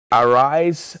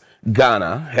Arise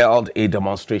Ghana held a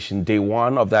demonstration, day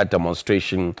one of that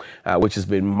demonstration, which has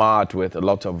been marked with a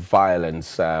lot of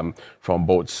violence from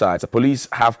both sides. The police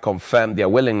have confirmed their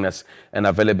willingness and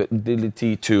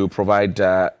availability to provide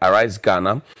Arise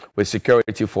Ghana with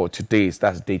security for today's,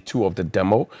 that's day two of the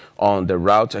demo, on the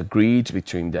route agreed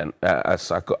between them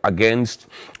against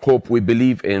hope. We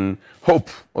believe in hope,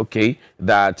 okay,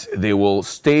 that they will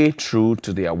stay true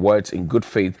to their words in good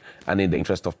faith and in the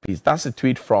interest of peace. That's a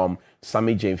tweet from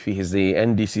Sammy Jemfi. He's the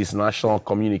NDC's National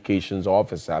Communications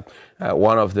Officer,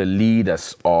 one of the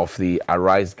leaders of the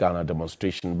Arise Ghana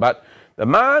demonstration. But the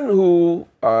man who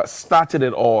started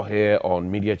it all here on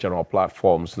Media General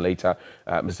platforms later,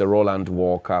 Mr. Roland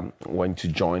Walker, went to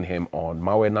join him on.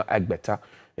 Mawuena Egbeta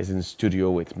is in studio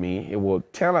with me. He will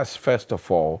tell us, first of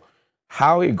all,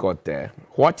 how he got there,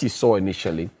 what he saw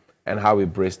initially, and how he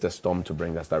braced the storm to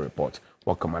bring us that report.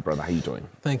 Welcome, my brother. How are you doing?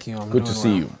 Thank you. Good to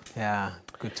see you. Yeah,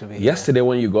 good to be here. Yesterday,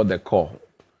 when you got the call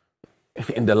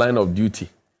in the line of duty,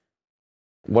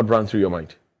 what ran through your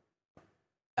mind?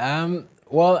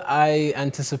 Well, I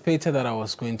anticipated that I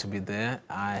was going to be there.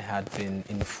 I had been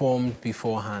informed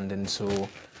beforehand, and so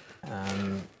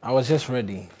I was just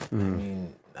ready. I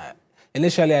mean,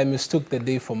 initially I mistook the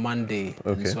day for Monday,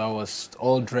 and so I was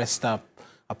all dressed up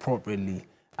appropriately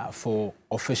for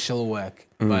official work.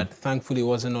 But thankfully it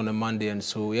wasn't on a Monday, and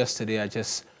so yesterday I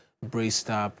just braced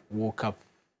up, woke up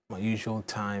my usual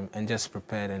time, and just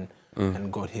prepared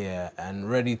and got here and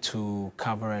ready to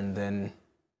cover and then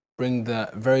bring the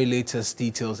very latest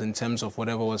details in terms of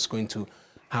whatever was going to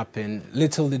happen.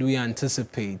 Little did we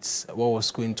anticipate what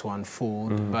was going to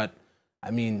unfold, but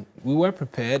I mean, we were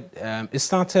prepared. It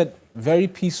started very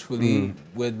peacefully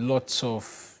with lots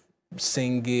of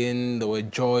singing. There were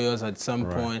joyous at some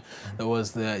point. There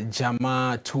was the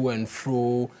jama to and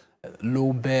fro,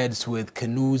 low beds with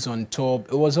canoes on top.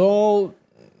 It was all,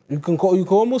 you can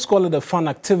almost call it a fun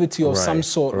activity of some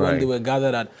sort when they were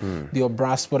gathered at the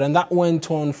Obra spot. And that went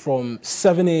on from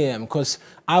 7 a.m. because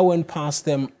I went past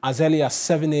them as early as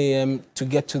 7 a.m. to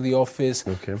get to the office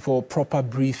for proper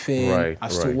briefing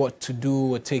as to what to do.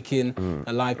 We're taking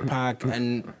a life pack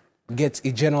and get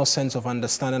a general sense of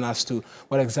understanding as to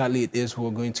what exactly it is we're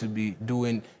going to be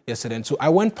doing yesterday. And so I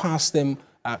went past them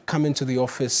coming to the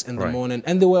office in the morning,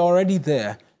 and they were already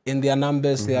there in their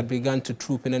numbers. They had begun to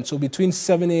troop in. And so between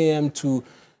 7 a.m. to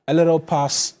a little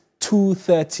past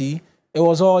 2:30, it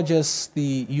was all just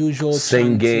the usual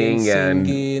singing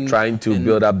and trying to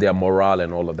build up their morale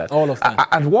and all of that. All of that.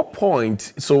 At what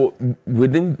point, so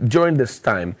during this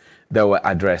time, there were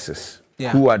addresses.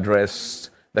 Who addressed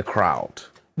the crowd?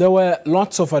 There were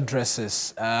lots of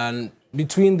addresses, and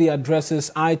between the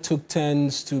addresses, I took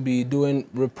turns to be doing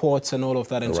reports and all of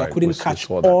that, and so I couldn't catch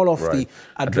all of the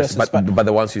addresses. But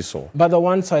the ones you saw? But the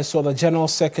ones I saw, the General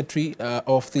Secretary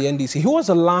of the NDC, he was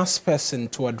the last person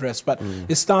to address, but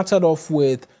it started off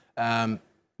with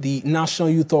the National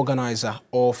Youth Organizer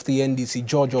of the NDC,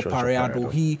 George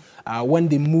Opariado. He, when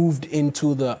they moved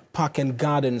into the Park and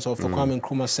Gardens of the Kwame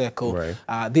Nkrumah Circle,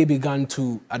 they began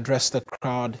to address the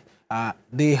crowd.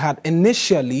 They had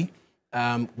initially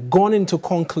gone into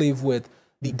conclave with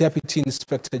the Deputy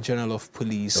Inspector General of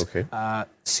Police,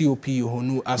 COP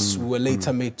Yohonu, as we were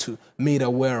later made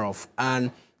aware of.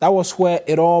 And that was where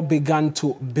it all began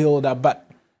to build up. But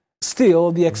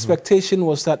still, the expectation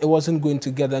was that it wasn't going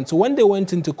to get there. And so when they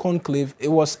went into conclave, it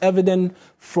was evident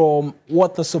from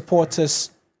what the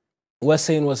supporters were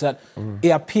saying was that it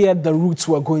appeared the routes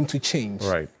were going to change.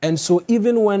 And so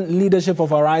even when leadership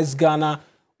of Arise Ghana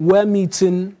were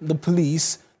meeting the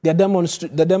police, the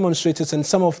demonstrators and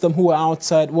some of them who were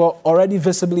outside were already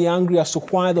visibly angry as to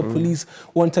why the police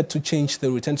wanted to change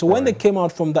the route. And so when they came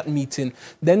out from that meeting,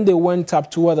 then they went up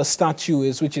to where the statue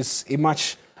is, which is a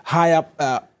much higher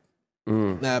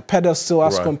pedestal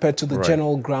as compared to the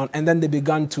general ground. And then they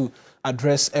began to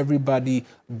address everybody.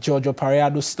 George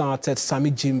Opariado started,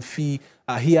 Sammy Jemfi.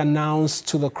 He announced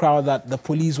to the crowd that the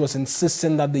police was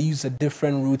insisting that they use a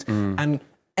different route and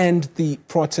end the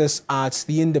protest at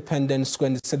the Independence Square.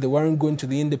 And they said they weren't going to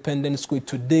the Independence Square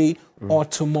today or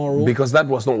tomorrow. Because that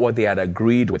was not what they had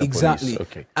agreed with the police.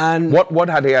 Okay. And what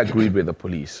had they agreed with the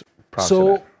police prior to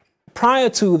that? Prior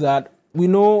to that, we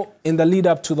know in the lead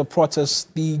up to the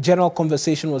protest, the general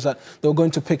conversation was that they were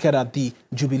going to picket at the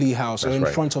Jubilee House or in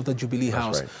front of the Jubilee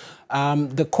House.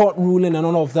 The court ruling and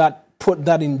all of that put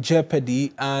that in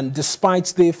jeopardy. And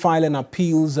despite they filing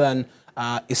appeals and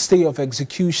a stay of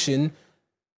execution,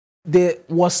 there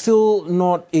was still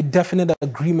not a definite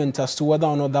agreement as to whether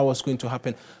or not that was going to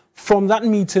happen. From that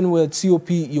meeting with COP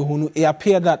Yohonu, it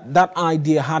appeared that that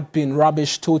idea had been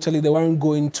rubbish totally. They weren't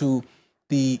going to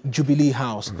the Jubilee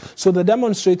House. So the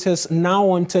demonstrators now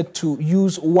wanted to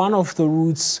use one of the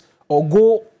routes or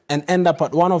go and end up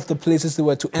at one of the places they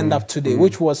were to end up today,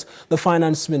 which was the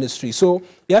Finance Ministry. So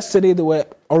yesterday they were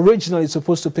originally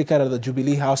supposed to pick out at the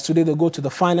Jubilee House. Today they go to the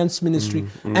Finance Ministry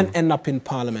and end up in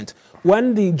Parliament.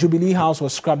 When the Jubilee House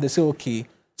was scrapped, they say, okay,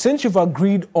 since you've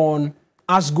agreed on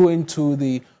us going to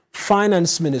the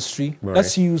Finance Ministry,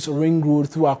 let's use Ring Road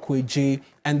through Akweje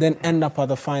and then end up at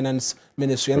the Finance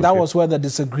Ministry. And that was where the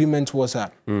disagreement was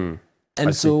at. And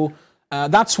so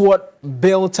that's what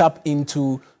built up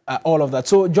into all of that.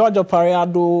 So George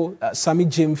Opariado, Sami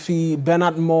Jemfi,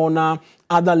 Bernard Mona,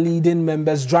 other leading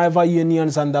members, driver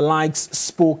unions and the likes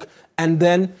spoke. And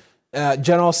then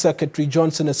General Secretary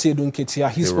Johnson Asiedu Nketia,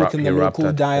 he spoke in the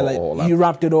local dialect. He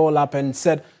wrapped it all up and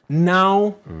said,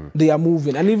 now they are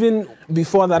moving. And even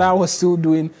before that, I was still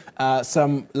doing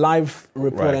some live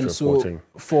reporting. So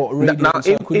for radio. Now,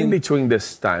 in between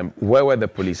this time, where were the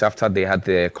police after they had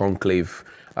their conclave,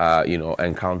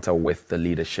 encounter with the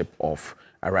leadership of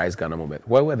Arise Ghana movement?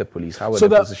 Where were the police? How were they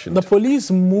positioned? The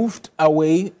police moved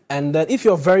away, and then if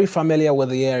you're very familiar with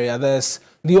the area, there's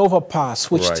the overpass,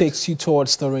 which takes you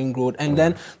towards the Ring Road, and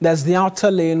then there's the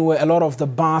outer lane where a lot of the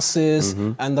buses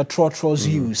and the trotros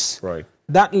use.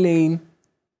 That lane,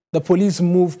 the police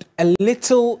moved a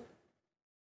little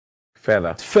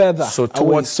further. So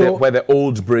towards where the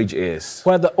old bridge is.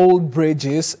 Where the old bridge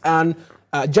is, and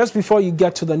just before you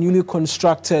get to the newly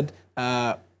constructed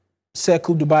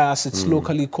Circle Dubai, as it's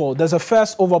locally called, there's a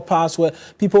first overpass where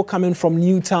people coming from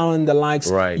Newtown and the likes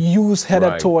use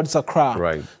headed towards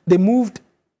Accra. They moved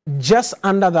just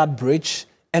under that bridge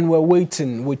and were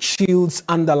waiting with shields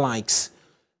and the likes,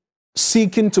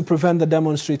 seeking to prevent the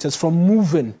demonstrators from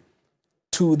moving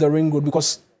to the Ring Road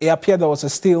because it appeared there was a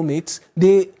stalemate.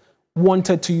 They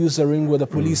wanted to use the Ring Road. The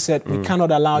police said, we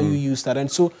cannot allow you use that.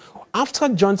 And so after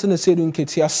Johnson Asiedu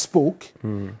Nketia spoke,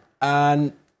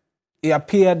 and it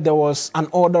appeared there was an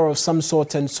order of some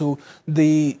sort, and so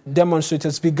the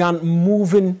demonstrators began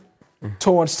moving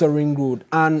towards the Ring Road.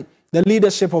 And the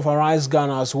leadership of Arise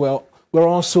Ghana as well were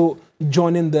also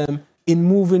joining them in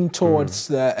moving towards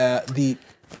the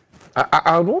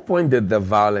At what point did the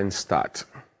violence start?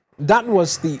 That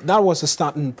was the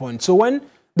starting point. So when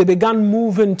they began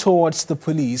moving towards the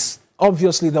police,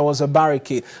 obviously there was a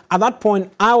barricade. At that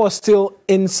point, I was still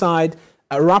inside,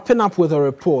 wrapping up with a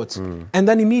report. And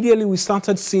then immediately we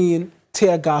started seeing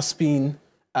tear gas being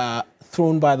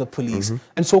thrown by the police.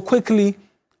 And so quickly,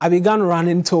 I began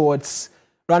running towards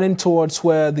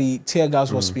where the tear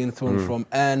gas was being thrown from.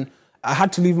 And I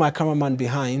had to leave my cameraman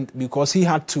behind because he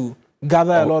had to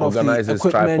gather a lot of the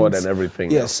equipment, tripod and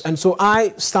everything. Yes, and so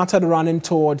I started running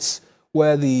towards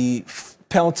where the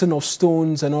pelting of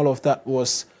stones and all of that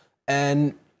was,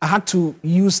 and I had to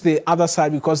use the other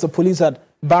side because the police had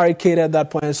barricaded that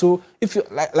point. And so, if you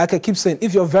like I keep saying,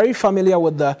 if you're very familiar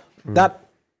with that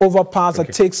overpass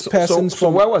that takes persons from. So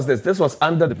where was this? This was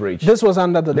under the bridge. This was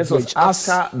under the bridge. This was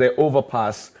after the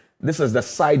overpass. This is the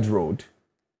side road.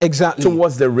 Exactly.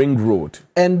 Towards the Ring Road.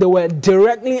 And they were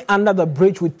directly under the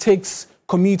bridge, which takes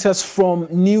commuters from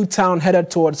Newtown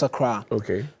headed towards Accra.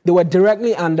 Okay. They were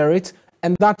directly under it,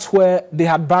 and that's where they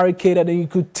had barricaded, and you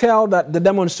could tell that the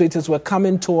demonstrators were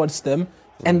coming towards them.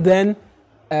 And then,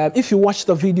 if you watch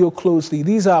the video closely,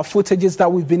 these are footages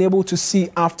that we've been able to see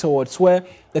afterwards, where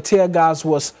the tear gas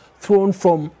was thrown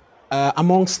from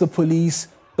amongst the police.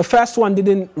 The first one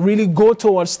didn't really go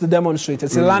towards the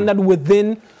demonstrators. It landed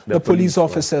within the police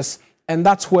officers, and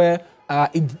that's where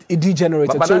it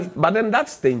degenerated. But then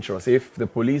that's dangerous if the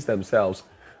police themselves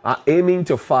are aiming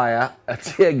to fire a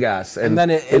tear gas and then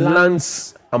it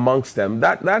lands amongst them.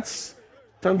 That's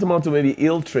tantamount to maybe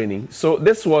ill training. So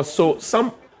this was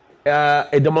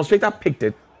a demonstrator picked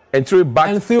it and threw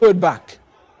it back.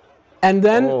 And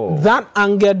then that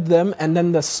angered them, and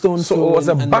then the stone. So it was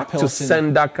a back to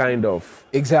send that kind of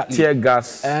tear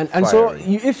gas. And so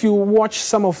if you watch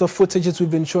some of the footages we've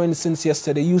been showing since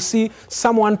yesterday, you see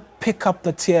someone pick up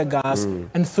the tear gas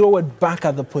and throw it back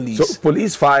at the police. So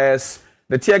police fires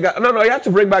the tear gas. No, you have to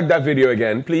bring back that video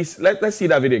again, please. Let's see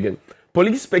that video again.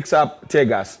 Police picks up tear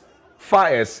gas,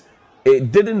 fires.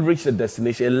 It didn't reach the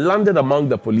destination. It landed among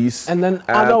the police, and then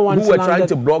other ones who were trying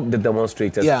to block the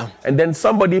demonstrators. Yeah. And then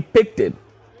somebody picked it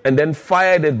and then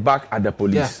fired it back at the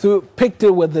police. Yeah, so picked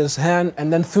it with his hand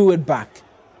and then threw it back.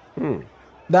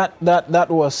 That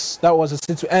was a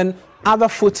situation. And other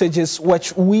footages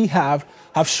which we have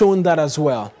shown that as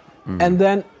well. And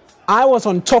then I was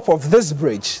on top of this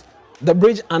bridge, the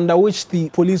bridge under which the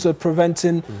police were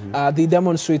preventing the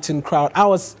demonstrating crowd. I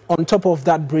was on top of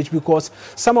that bridge because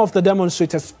some of the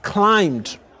demonstrators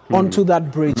climbed onto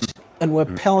that bridge and were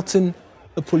pelting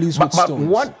the police with But stones.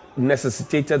 what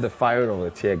necessitated the firing of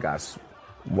the tear gas?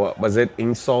 Was it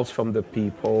insults from the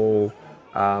people?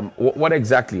 What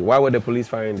exactly? Why were the police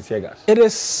firing the tear gas? It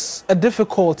is a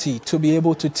difficulty to be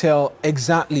able to tell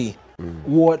exactly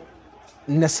what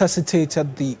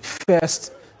necessitated the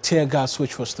first tear gas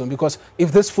which was thrown, because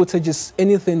if this footage is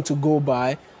anything to go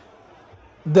by,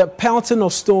 the pelting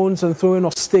of stones and throwing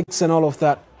of sticks and all of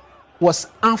that was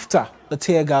after the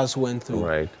tear gas went through.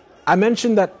 Right. I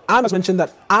mentioned that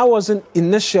I wasn't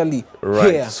initially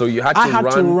here. So you had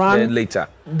to run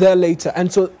there later.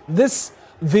 And so this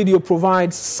video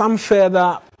provides some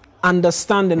further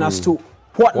understanding as to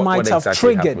what might have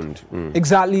exactly triggered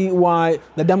exactly why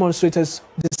the demonstrators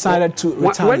decided to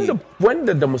retaliate. When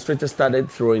the demonstrators started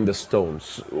throwing the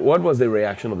stones, what was the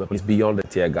reaction of the police beyond the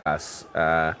tear gas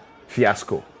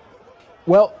fiasco?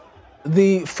 Well,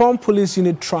 the form police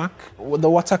unit truck, the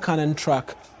water cannon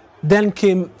truck, then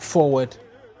came forward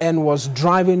and was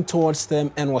driving towards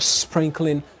them and was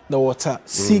sprinkling the water,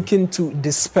 seeking to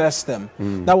disperse them.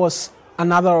 That was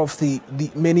another of the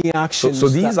many actions. So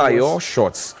these are your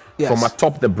shots from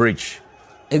atop the bridge.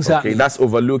 Exactly. Okay, that's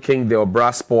overlooking the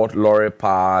Obrasport Lorry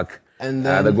Park and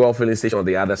then the Gulf filling station on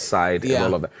the other side and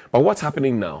all of that. But what's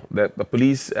happening now? The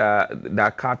police, there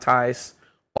are car ties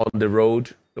on the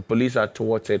road. The police are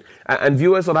towards it. And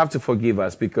viewers will have to forgive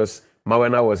us because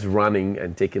Mawuena was running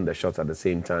and taking the shots at the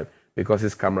same time because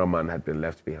his cameraman had been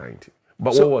left behind.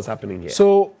 But what was happening here?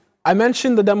 So I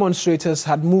mentioned the demonstrators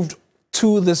had moved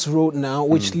to this road now,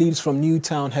 which leads from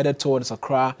Newtown headed towards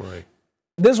Accra. Right.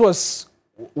 This was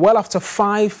well after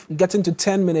 5, getting to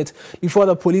 10 minutes before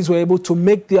the police were able to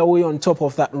make their way on top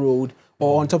of that road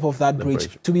or on top of that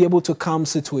bridge to be able to calm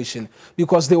situation,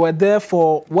 because they were there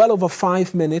for well over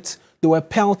 5 minutes. They were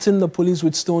pelting the police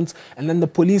with stones, and then the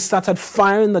police started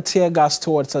firing the tear gas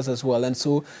towards us as well. And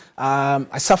so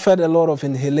I suffered a lot of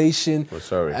inhalation. Oh,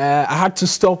 sorry. I had to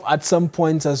stop at some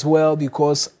point as well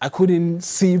because I couldn't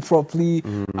see properly.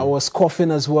 I was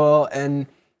coughing as well, and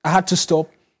I had to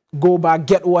stop, go back,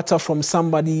 get water from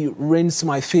somebody, rinse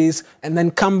my face, and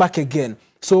then come back again.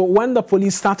 So when the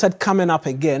police started coming up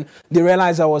again, they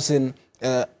realized I was in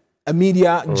a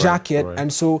media jacket,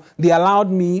 and so they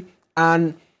allowed me,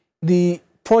 and the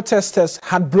protesters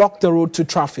had blocked the road to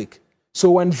traffic.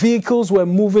 So when vehicles were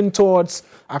moving towards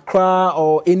Accra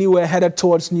or anywhere headed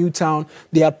towards Newtown,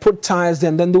 they had put tires there,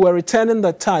 and then they were returning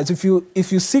the tires. If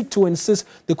you seek to insist,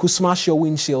 they could smash your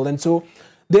windshield. And so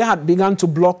they had begun to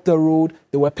block the road.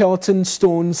 They were pelting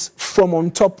stones from on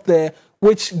top there,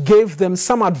 which gave them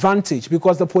some advantage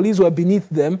because the police were beneath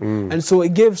them, and so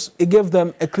it gave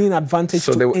them a clean advantage.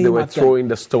 So they were throwing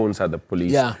the stones at the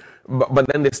police. Yeah. But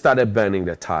then they started burning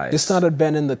the tires. They started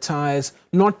burning the tires.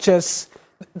 Not just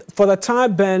for the tire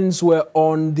burns were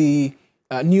on the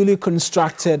newly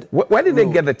constructed. Where did they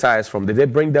get the tires from? Did they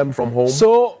bring them from home?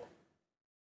 So,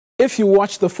 if you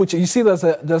watch the footage, you see there's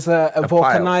a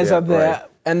vulcanizer there,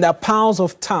 and there are piles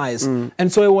of tires,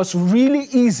 and so it was really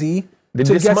easy. They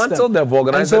dismantled the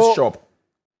vulcanizer shop.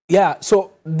 Yeah.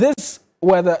 So these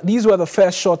were the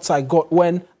first shots I got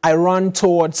when I ran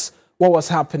towards what was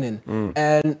happening.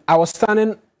 And I was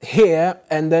standing here,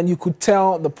 and then you could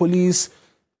tell the police,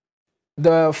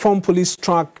 the form police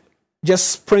truck,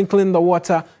 just sprinkling the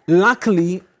water.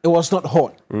 Luckily, it was not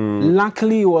hot.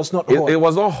 Luckily, it was not hot. It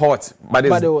was not hot, but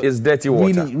it's dirty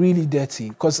water. Really, really dirty.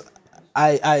 Because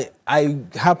I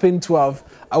happen to have.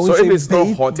 So if it's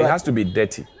not hot, it has to be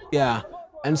dirty. Yeah,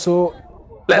 and so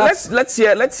let's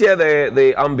hear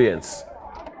the ambience.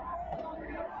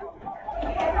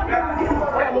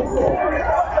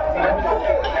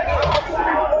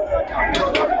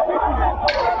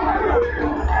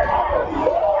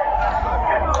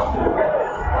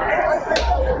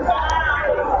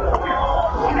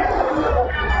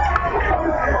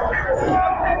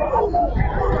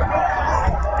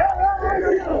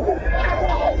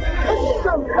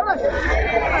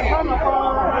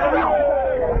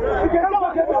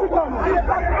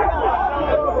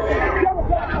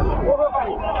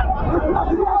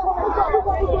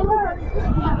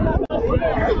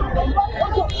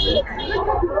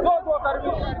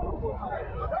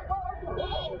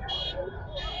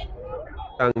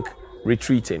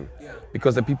 Retreating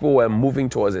because the people were moving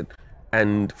towards it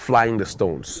and flying the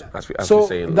stones, as we say. So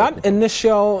that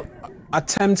initial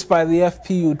attempt by the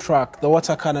FPU truck, the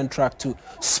water cannon truck, to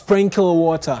sprinkle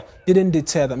water didn't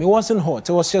deter them. It wasn't hot,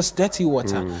 it was just dirty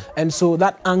water. And so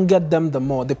that angered them the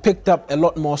more. They picked up a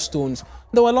lot more stones.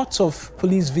 There were lots of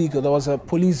police vehicles. There was a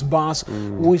police bus,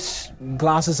 which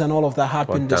glasses and all of that had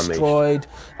been destroyed.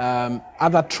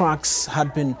 Other trucks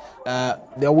had been,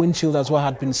 their windshield as well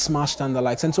had been smashed and the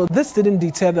likes. And so this didn't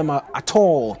deter them at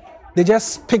all. they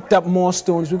just picked up more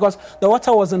stones because the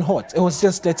water wasn't hot. It was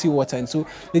just dirty water. And so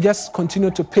they just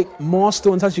continued to pick more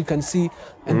stones, as you can see,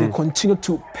 and they continued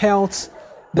to pelt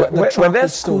were there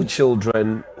school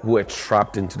children who were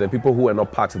trapped into the people who were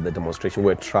not part of the demonstration,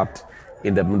 were trapped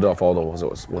in the middle of all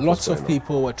those? Lots of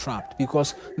people were trapped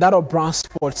because that Obra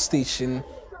Sports Station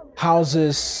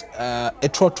houses a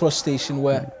trotro station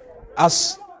where,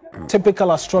 as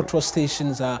typical as trotro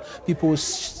stations are, people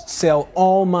sell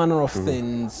all manner of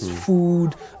things,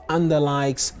 food and the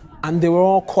likes, and they were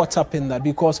all caught up in that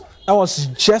because that was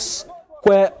just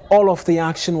where all of the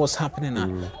action was happening at.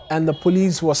 And the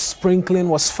police was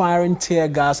firing tear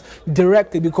gas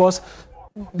directly because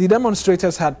the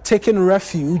demonstrators had taken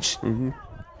refuge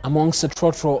amongst the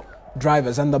trotro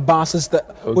drivers and the buses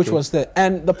which was there.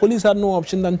 And the police had no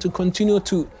option than to continue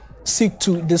to seek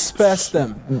to disperse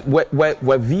them.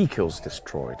 Were vehicles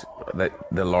destroyed?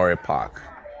 The lorry park?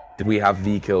 Did we have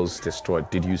vehicles destroyed?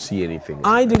 Did you see anything?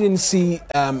 I didn't see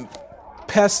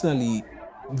personally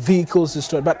vehicles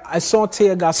destroyed, but I saw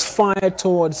tear gas fired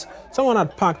towards someone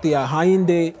had parked their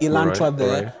Hyundai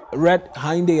Elantra red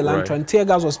Hyundai Elantra, and tear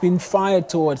gas was being fired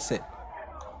towards it.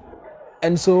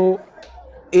 And so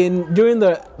during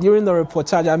the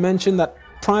reportage I mentioned that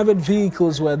private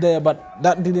vehicles were there, but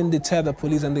that didn't deter the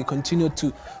police, and they continued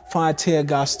to fire tear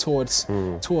gas towards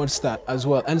that as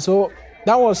well. And so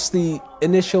that was the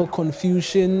initial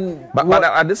confusion. But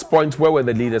at this point, where were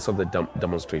the leaders of the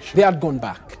demonstration? They had gone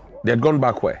back. They had gone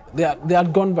back where? They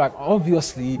had gone back.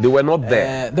 Obviously, they were not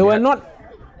there. They were not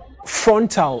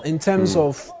frontal in terms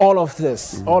of all of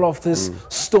this. All of this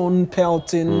stone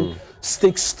pelting,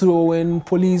 sticks throwing,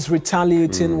 police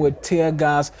retaliating with tear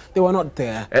gas. They were not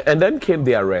there. And then came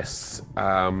the arrests.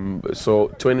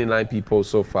 So 29 people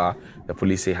so far, the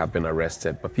police say, have been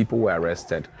arrested. But people were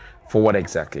arrested for what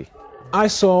exactly? I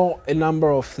saw a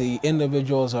number of the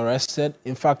individuals arrested.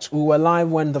 In fact, we were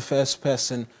live when the first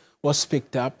person was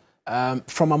picked up.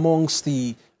 From amongst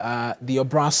the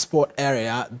Obra Sport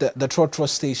area, the trotro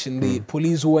station, the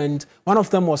police went. One of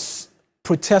them was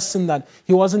protesting that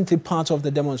he wasn't a part of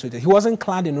the demonstration. He wasn't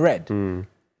clad in red.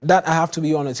 That I have to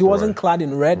be honest. He wasn't clad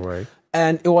in red,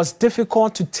 and it was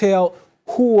difficult to tell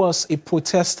who was a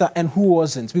protester and who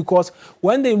wasn't, because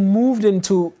when they moved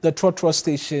into the trotro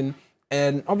station,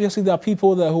 and obviously there are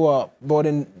people there who are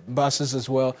boarding buses as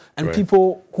well, and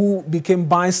people who became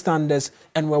bystanders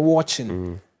and were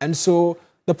watching. And so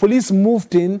the police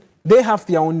moved in. They have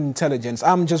their own intelligence.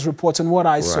 I'm just reporting what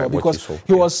I saw, because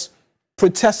he was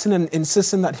protesting and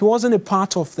insisting that he wasn't a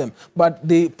part of them. But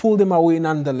they pulled him away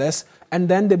nonetheless, and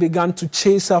then they began to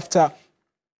chase after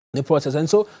the protesters. And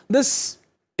so this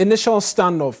initial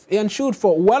standoff ensued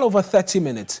for well over 30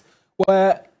 minutes,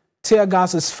 where tear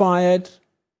gas is fired.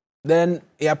 Then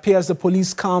it appears the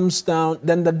police calms down.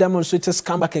 Then the demonstrators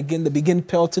come back again. They begin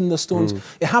pelting the stones.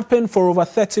 It happened for over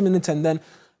 30 minutes, and then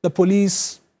the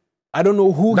police, I don't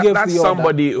know who gave the order. That's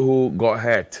somebody who got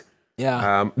hurt.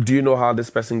 Yeah. Do you know how this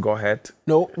person got hurt?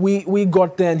 No, we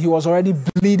got there and he was already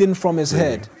bleeding from his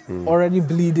head. Already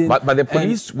bleeding. But the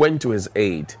police went to his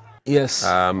aid. Yes.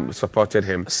 Supported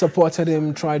him. Supported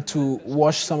him, tried to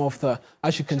wash some of the,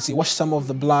 as you can see, wash some of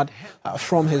the blood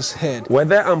from his head. Were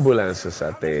there ambulances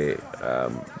at the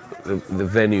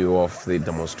venue of the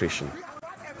demonstration?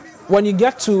 When you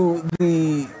get to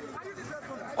the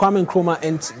Kwame Nkrumah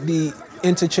and the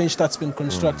interchange that's been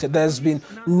constructed, there's been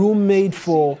room made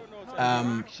for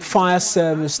fire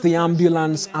service, the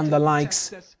ambulance and the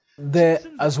likes there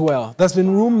as well. There's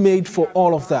been room made for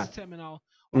all of that.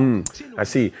 I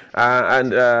see.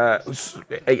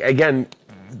 Again,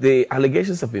 the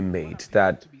allegations have been made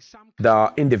that there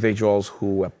are individuals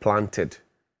who were planted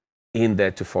in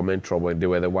there to foment trouble. They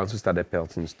were the ones who started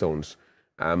pelting stones.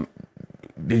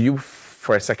 Did you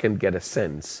for a second get a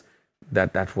sense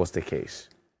that that was the case?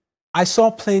 I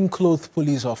saw plainclothes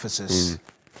police officers.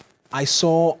 I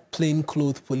saw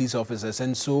plainclothes police officers.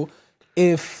 And so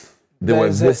if they were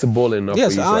visible enough for you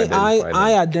to identify them?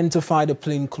 I identified a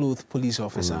plainclothes police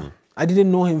officer. I didn't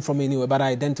know him from anywhere, but I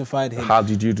identified him. How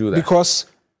did you do that? Because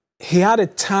he had a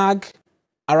tag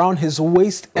around his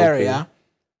waist area,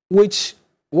 which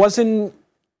wasn't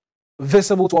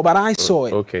visible to all, but I saw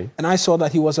it. And I saw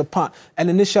that he was a part. And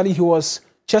initially he was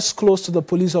just close to the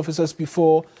police officers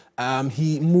before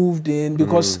he moved in,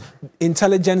 because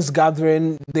intelligence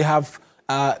gathering, they have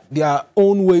their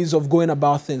own ways of going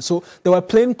about things. So there were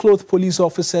plainclothes police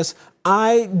officers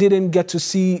I didn't get to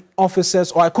see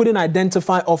officers, or I couldn't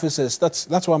identify officers. That's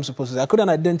what I'm supposed to say. I couldn't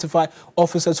identify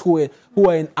officers who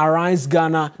were in Arise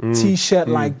Ghana T-shirt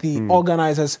like the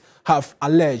organizers have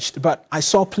alleged. But I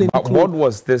saw plainclothes What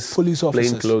was this police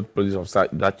officers. plainclothes police officer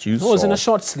that you saw? He was in a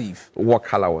short sleeve. What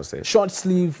color was it? Short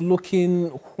sleeve, looking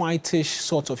whitish,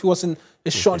 sort of. He was in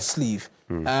a short sleeve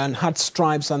and had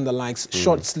stripes and the likes.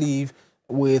 Short sleeve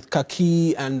with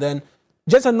khaki, and then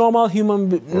just a normal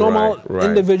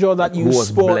individual that you was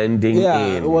spot. Blending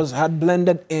in. Had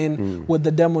blended in with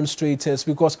the demonstrators,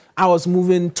 because I was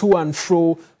moving to and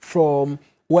fro from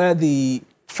where the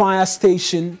fire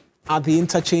station at the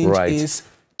interchange is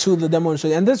to the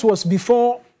demonstration. And this was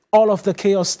before all of the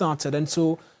chaos started. And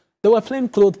so there were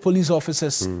plainclothes police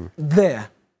officers there,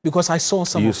 because I saw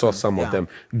some of them. You saw some of them,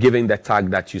 giving the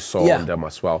tag that you saw on them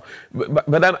as well.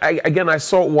 But then, again, I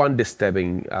saw one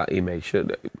disturbing image.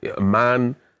 A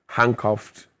man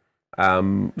handcuffed,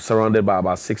 surrounded by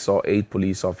about 6 or 8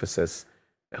 police officers,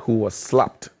 who was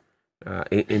slapped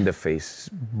in the face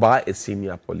by a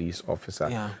senior police officer.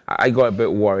 Yeah. I got a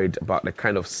bit worried about the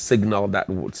kind of signal that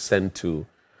would send to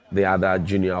the other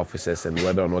junior officers and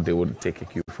whether or not they would take a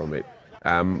cue from it.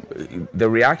 The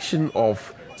reaction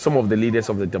of some of the leaders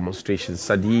of the demonstration,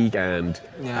 Sadiq and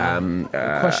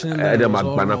Eric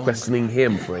Mawuena, questioning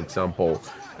him, for example.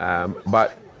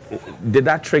 But did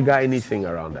that trigger anything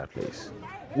around that place?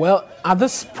 Well, at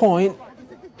this point,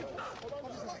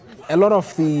 a lot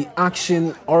of the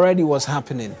action already was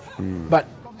happening, but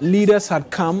leaders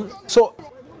had come. So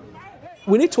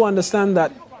we need to understand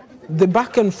that the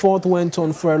back and forth went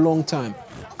on for a long time.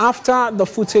 After the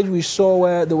footage we saw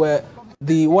where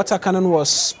the water cannon was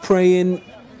spraying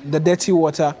the dirty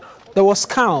water, there was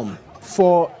calm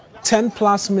for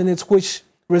 10+ minutes, which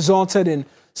resulted in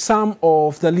some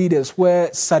of the leaders, where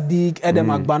Sadiq, Eric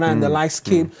Mawuena and the likes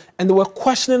came, and they were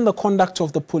questioning the conduct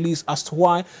of the police as to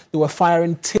why they were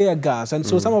firing tear gas. And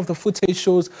so some of the footage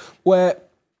shows where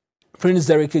Prince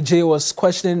Derek J was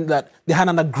questioning that they had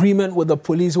an agreement with the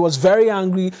police. He was very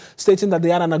angry, stating that they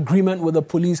had an agreement with the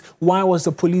police. Why was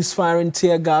the police firing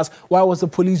tear gas? Why was the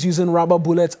police using rubber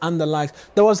bullets and the likes?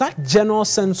 There was that general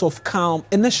sense of calm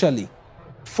initially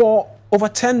for over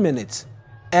 10 minutes.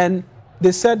 And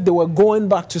they said they were going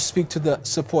back to speak to the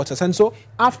supporters. And so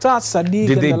after Sadiq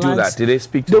Did they do that? Did they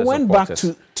speak to the supporters? They went back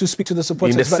to speak to the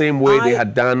supporters. In the same way they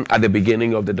had done at the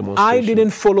beginning of the demonstration? I didn't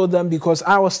follow them because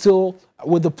I was still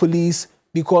with the police,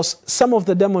 because some of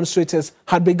the demonstrators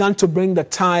had begun to bring the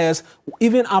tires,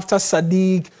 even after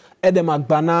Sadiq, Eric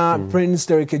Mawuena, Prince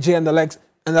Derek J and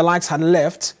the likes had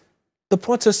left. The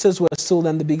protesters were still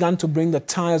then. They began to bring the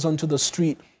tires onto the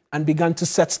street and began to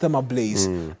set them ablaze.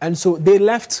 And so they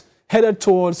left, headed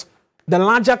towards the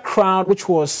larger crowd, which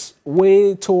was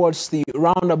way towards the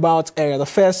roundabout area, the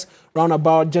first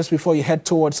roundabout just before you head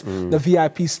towards the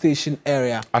VIP station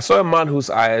area. I saw a man whose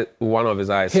eye, one of his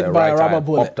eyes, hit by a rubber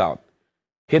bullet. Popped out.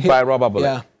 Hit by a rubber bullet.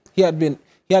 Yeah, he had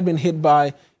been hit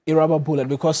by a rubber bullet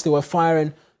because they were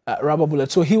firing rubber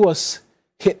bullets. So he was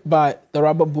hit by the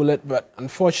rubber bullet, but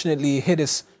unfortunately he hit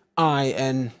his eye,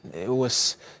 and it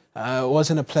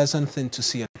wasn't a pleasant thing to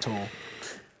see at all.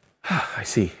 I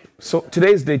see. So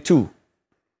today is day 2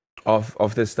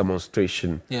 of this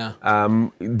demonstration. Yeah.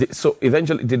 So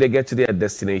eventually, did they get to their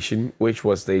destination, which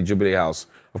was the Jubilee House?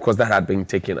 Of course, that had been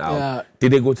taken out. Yeah.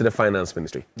 Did they go to the finance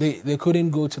ministry? They couldn't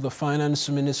go to the finance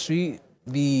ministry.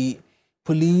 The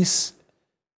police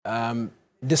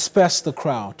dispersed the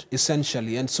crowd,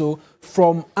 essentially. And so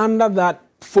from under that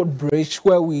footbridge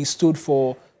where we stood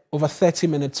for over 30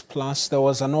 minutes plus, there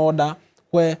was an order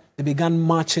where they began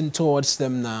marching towards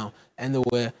them now, and they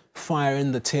were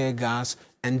firing the tear gas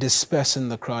and dispersing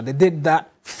the crowd. They did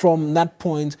that from that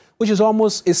point, which is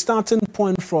almost a starting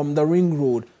point from the ring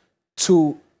road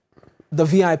to the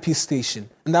VIP station.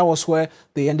 And that was where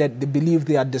they ended. They believed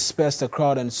they had dispersed the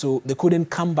crowd, and so they couldn't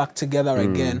come back together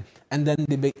again. And then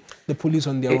the police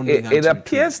on their own began It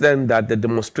appears then that the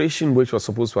demonstration, which was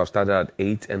supposed to have started at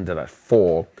 8, ended at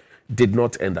 4, did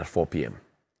not end at 4 p.m.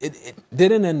 It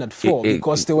didn't end at 4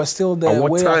 because they were still there. At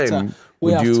what time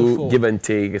would you give and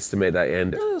take estimate that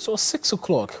ended? It was 6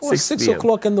 o'clock. It was 6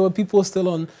 o'clock, and there were people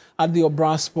still at the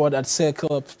Obra spot at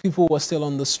Circle. People were still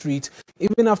on the street.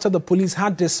 Even after the police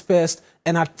had dispersed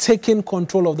and had taken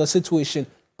control of the situation,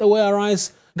 there were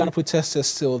Arise Ghana protesters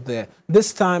still there.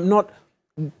 This time, not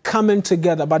coming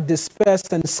together, but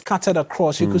dispersed and scattered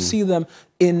across. You could see them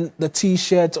in the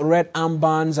T-shirts, red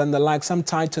armbands and the like, some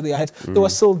tied to their heads. They were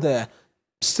still there,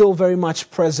 still very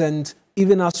much present,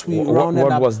 even as we rounded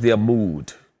up. What was their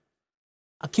mood?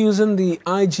 accusing the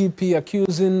IGP,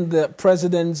 accusing the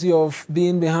presidency of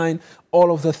being behind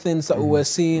all of the things that we were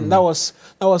seeing. That was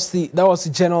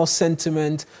the general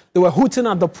sentiment. They were hooting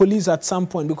at the police at some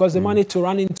point because they managed to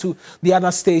run into the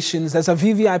other stations. There's a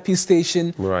VVIP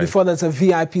station before there's a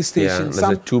VIP station. Yeah,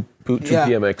 there's a 2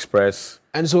 p.m. express.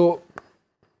 And so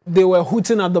they were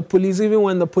hooting at the police even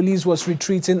when the police was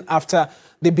retreating after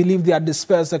they believed they had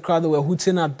dispersed the crowd. They were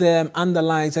hooting at them and the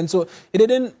likes. And so it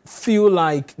didn't feel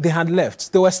like they had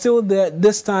left. They were still there.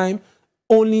 This time,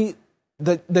 only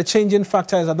the changing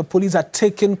factor is that the police had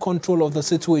taken control of the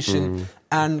situation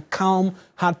and calm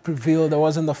had prevailed. There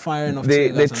wasn't the firing of tear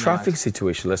gas. The traffic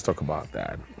situation, let's talk about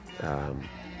that.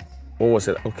 What was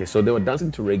it? Okay, so they were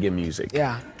dancing to reggae music.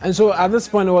 Yeah, and so at this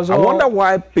point it was all... I wonder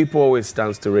why people always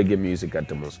dance to reggae music at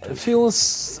demonstrations. It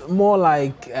feels more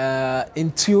like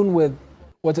in tune with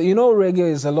what, you know, reggae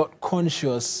is a lot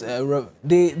conscious.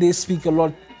 They speak a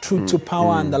lot truth to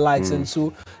power and the likes, and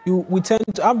so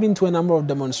I've been to a number of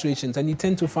demonstrations and you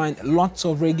tend to find lots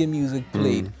of reggae music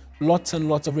played, lots and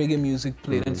lots of reggae music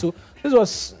played, and so this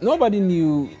was, nobody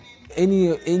knew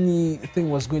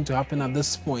anything was going to happen at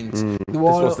this point. This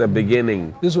was the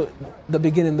beginning. This was the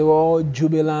beginning. They were all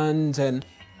jubilant, and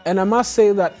I must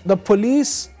say that the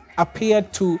police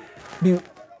appeared to be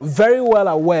very well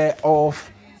aware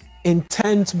of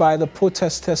intent by the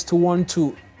protesters to want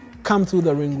to come through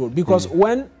the ring road, because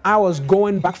when I was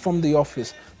going back from the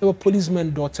office, there were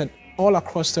policemen dotted all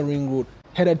across the ring road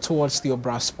headed towards the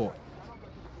Obrasport.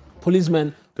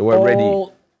 Policemen, they were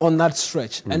ready on that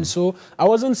stretch. And so I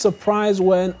wasn't surprised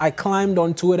when I climbed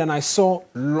onto it and I saw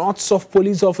lots of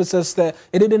police officers there.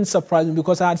 It didn't surprise me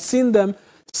because I had seen them,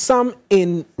 some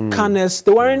in Cannes.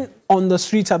 They weren't on the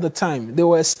streets at the time. They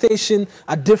were stationed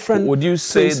at different Would you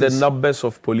say places. The numbers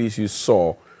of police you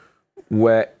saw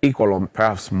were equal or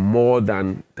perhaps more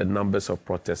than the numbers of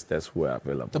protesters who were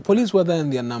available? The police were there in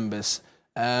their numbers,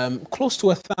 close to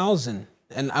 1,000,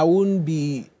 and I wouldn't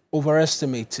be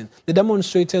overestimating. The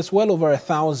demonstrators, well over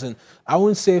 1,000. I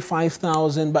wouldn't say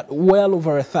 5,000, but well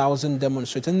over 1,000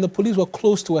 demonstrators. And the police were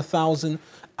close to 1,000.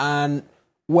 And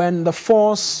when the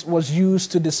force was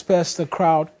used to disperse the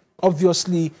crowd,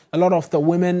 obviously a lot of the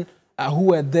women who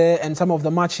were there and some of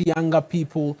the much younger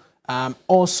people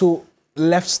also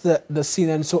left the scene.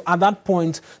 And so at that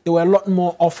point, there were a lot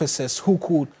more officers who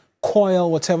could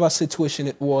coil whatever situation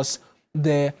it was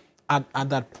there at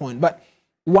that point. But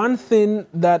one thing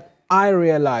that I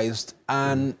realized,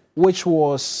 and which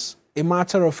was a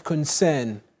matter of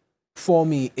concern for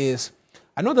me, is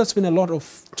I know there's been a lot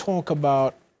of talk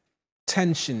about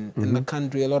tension in the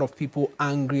country, a lot of people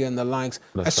angry and the likes.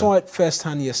 I saw it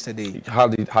firsthand yesterday. How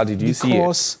did you see it?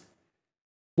 Because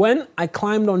when I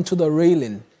climbed onto the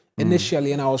railing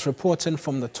initially and I was reporting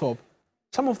from the top,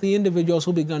 some of the individuals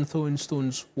who began throwing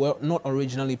stones were not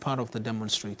originally part of the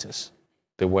demonstrators.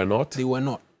 They were not? They were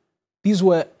not. These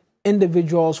were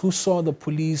individuals who saw the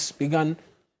police began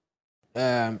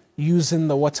using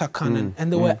the water cannon,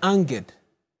 and they were angered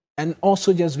and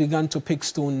also just began to pick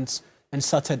stones and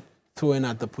started throwing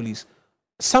at the police.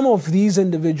 Some of these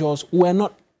individuals were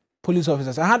not police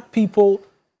officers. I had people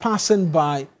passing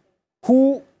by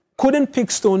who couldn't pick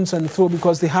stones and throw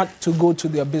because they had to go to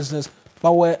their business,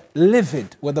 but were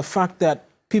livid with the fact that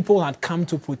people had come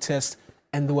to protest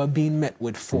and they were being met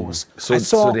with force.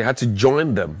 So they had to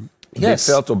join them. Yes.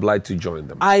 They felt obliged to join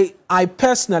them. I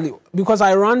personally, because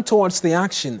I ran towards the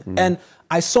action and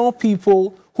I saw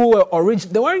people who were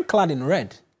they weren't clad in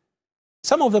red.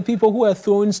 Some of the people who were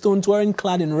throwing stones weren't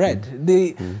clad in red.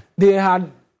 They had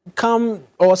come,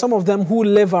 or some of them who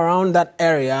live around that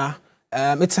area.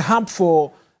 It's a hub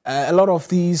for a lot of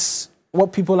these,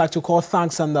 what people like to call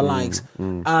thugs and the likes.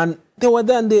 And they were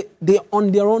there and they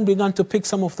on their own began to pick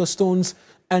some of the stones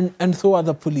and throw at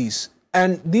the police.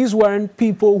 And these weren't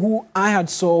people who I had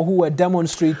saw who were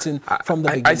demonstrating from the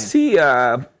beginning. I see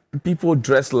people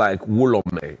dressed like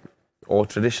Wulome or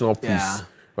traditional police,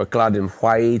 were clad in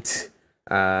white.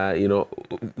 You know,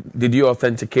 did you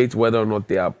authenticate whether or not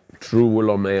they are true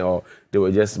Wulome or they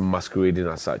were just masquerading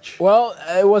as such? Well,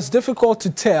 it was difficult to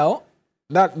tell.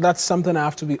 That's something I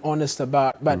have to be honest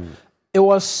about. But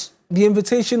the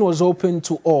invitation was open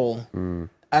to all,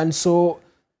 and so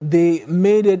they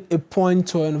made it a point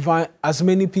to invite as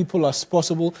many people as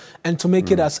possible and to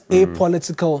make it as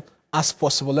apolitical as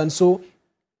possible. And so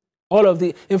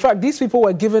in fact, these people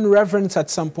were given reverence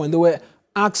at some point. They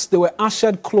were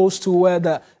ushered close to where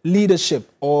the leadership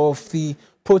of the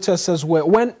protesters were.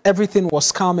 When everything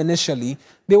was calm initially,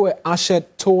 they were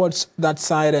ushered towards that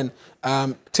side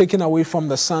and taken away from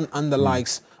the sun and the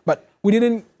likes. But we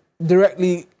didn't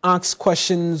directly ask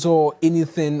questions or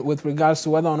anything with regards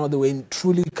to whether or not they were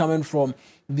truly coming from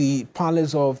the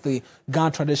palace of the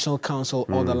Ghana Traditional Council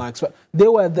or the likes. But they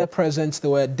were there present.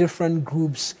 There were different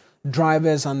groups,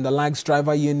 drivers and the likes,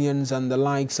 driver unions and the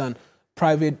likes, and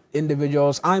private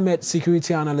individuals. I met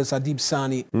security analyst Adib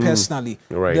Sani personally,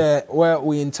 there where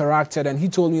we interacted, and he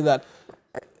told me that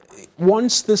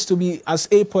wants this to be as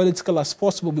apolitical as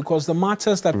possible, because the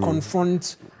matters that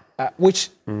confront, which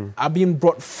are being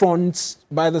brought front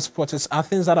by the supporters, are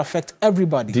things that affect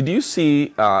everybody. Did you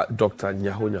see Dr.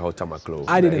 Nyaho Tamaklo?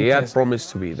 I didn't. He had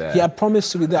promised to be there. He had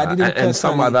promised to be there. I didn't personally. And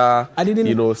some other,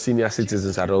 you know, senior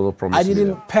citizens had also promised. I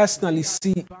didn't personally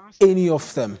see any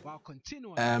of them.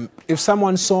 If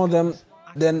someone saw them,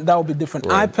 then that would be different.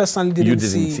 I personally didn't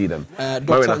see them.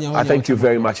 Mawuena, I thank you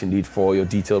very much indeed for your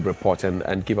detailed report,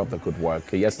 and keep up the good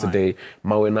work. Yesterday,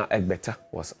 Mawuena Egbeta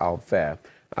was out there,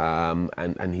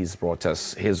 and he's brought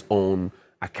us his own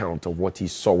account of what he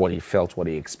saw, what he felt, what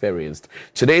he experienced.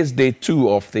 Today is day 2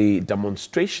 of the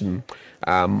demonstration.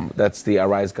 That's the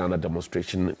Arise Ghana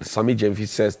demonstration. Sami Jemfi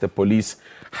says the police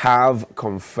have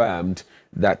confirmed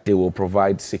that they will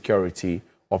provide security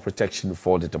or protection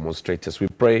for the demonstrators. We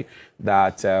pray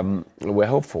that we're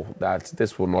hopeful that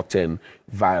this will not turn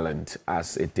violent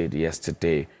as it did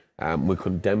yesterday. We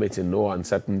condemn it in no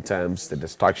uncertain terms, the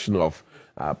destruction of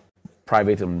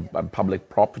private and public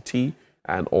property,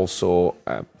 and also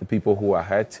the people who are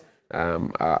hurt.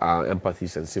 Our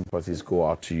empathies and sympathies go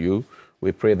out to you.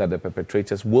 We pray that the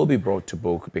perpetrators will be brought to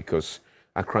book, because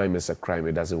a crime is a crime.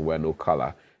 It doesn't wear no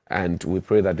color. And we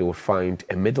pray that they will find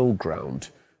a middle ground,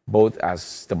 both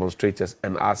as demonstrators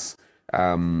and as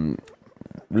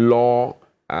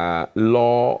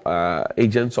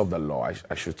agents of the law,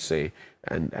 I should say,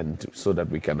 and so that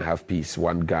we can have peace.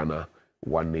 One Ghana,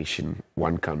 one nation,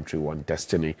 one country, one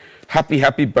destiny.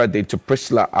 Happy birthday to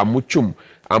Priscilla Amuchum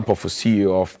Ampofo,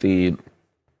 CEO of the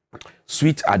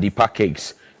Sweet Adipa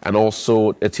Cakes, and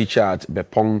also a teacher at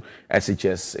Bepong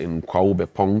SHS in Kwau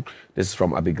Bepong. This is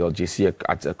from Abigail JC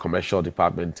at the commercial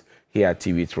department here at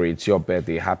TV3. It's your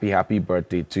birthday. Happy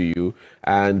birthday to you.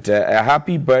 And a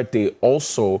happy birthday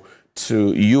also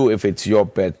to you if it's your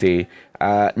birthday.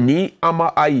 Ni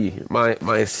Ama Ai,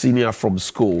 my senior from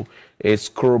school, is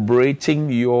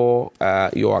corroborating your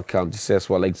account. He says,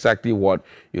 well, exactly what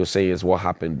you're saying is what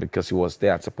happened, because he was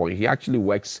there at the point. He actually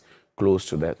works close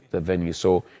to the venue.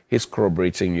 So he's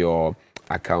corroborating your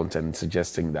account and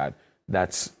suggesting that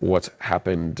that's what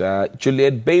happened.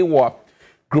 Juliet Baywa,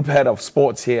 Group Head of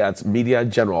Sports here at Media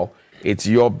General. It's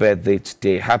your birthday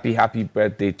today. Happy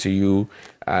birthday to you,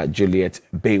 Juliet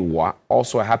Baywa.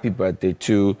 Also a happy birthday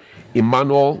to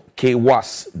Emmanuel K.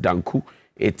 Was Danku.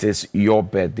 It is your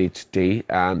birthday today.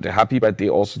 And a happy birthday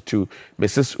also to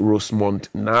Mrs. Rosemont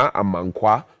Na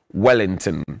Amankwa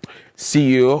Wellington,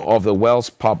 CEO of the Wells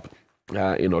Pub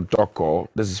in Odoko.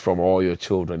 This is from all your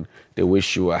children. They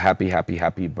wish you a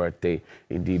happy birthday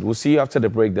indeed. We'll see you after the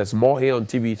break. There's more here on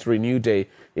TV3 New Day.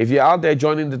 If you're out there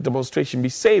joining the demonstration, be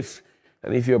safe.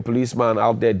 And if you're a policeman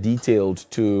out there detailed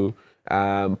to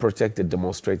protect the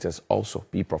demonstrators, also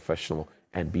be professional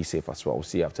and be safe as well. We'll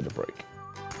see you after the break.